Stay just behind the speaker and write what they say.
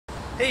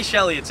Hey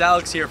Shelly, it's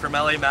Alex here from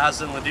LA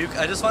Mazda in Leduc.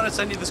 I just want to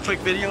send you this quick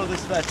video.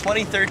 This is that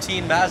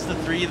 2013 Mazda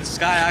 3, the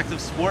Sky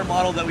Active Sport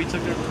model that we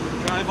took a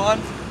drive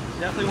on.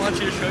 Definitely want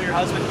you to show your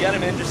husband, get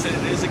him interested.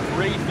 It is a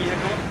great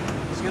vehicle.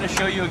 Just going to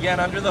show you again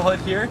under the hood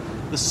here,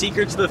 the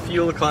secret to the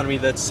fuel economy.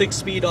 That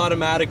 6-speed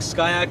automatic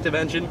Sky Active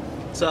engine.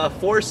 It's a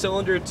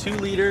 4-cylinder,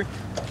 2-liter,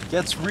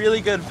 gets really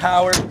good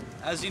power.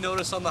 As you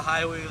notice on the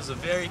highway, it was a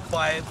very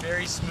quiet,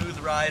 very smooth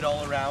ride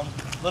all around.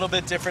 A little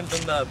bit different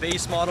than the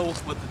base model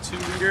with the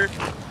 2-liter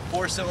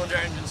 4-cylinder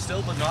engine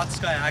still, but not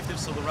Sky Active,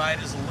 so the ride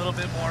is a little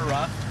bit more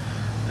rough.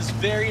 This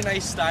very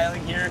nice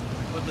styling here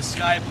with the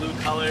sky blue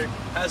color,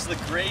 has the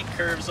great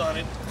curves on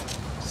it.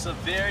 It's a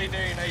very,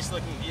 very nice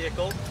looking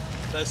vehicle.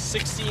 The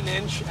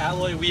 16-inch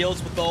alloy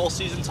wheels with the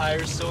all-season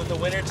tires, so in the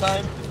winter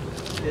time,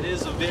 it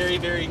is a very,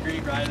 very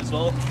great ride as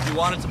well. If you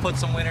wanted to put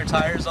some winter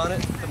tires on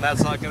it, then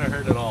that's not going to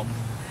hurt at all.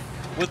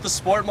 With the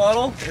Sport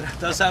model, it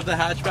does have the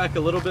hatchback,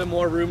 a little bit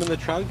more room in the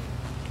trunk.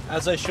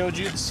 As I showed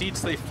you, the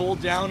seats, they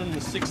fold down in the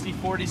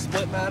 60-40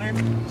 split manner.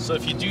 So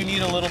if you do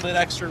need a little bit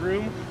extra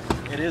room,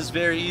 it is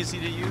very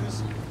easy to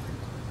use.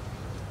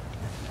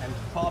 And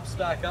pops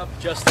back up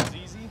just as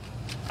easy.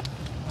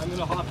 I'm going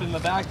to hop in the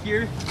back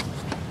here.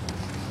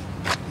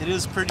 It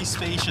is pretty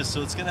spacious,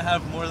 so it's going to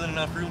have more than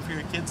enough room for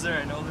your kids there.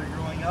 I know they're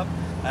growing up.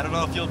 I don't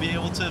know if you'll be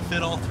able to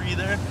fit all three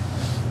there,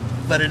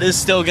 but it is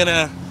still going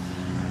to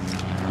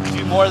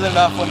do more than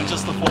enough when it's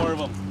just the 4 of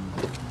them.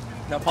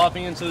 Now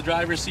popping into the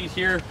driver's seat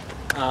here,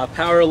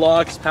 power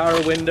locks, power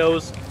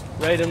windows.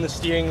 Right in the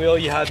steering wheel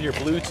you have your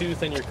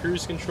Bluetooth and your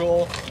cruise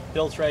control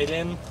built right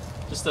in.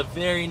 Just a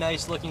very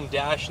nice looking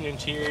dash and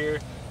interior.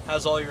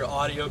 Has all your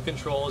audio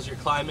controls, your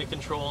climate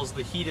controls,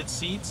 the heated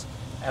seats,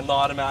 and the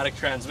automatic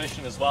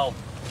transmission as well.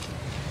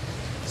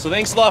 So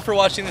thanks a lot for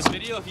watching this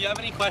video. If you have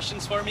any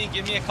questions for me,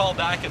 give me a call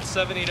back at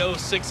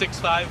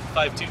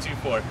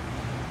 780-665-5224.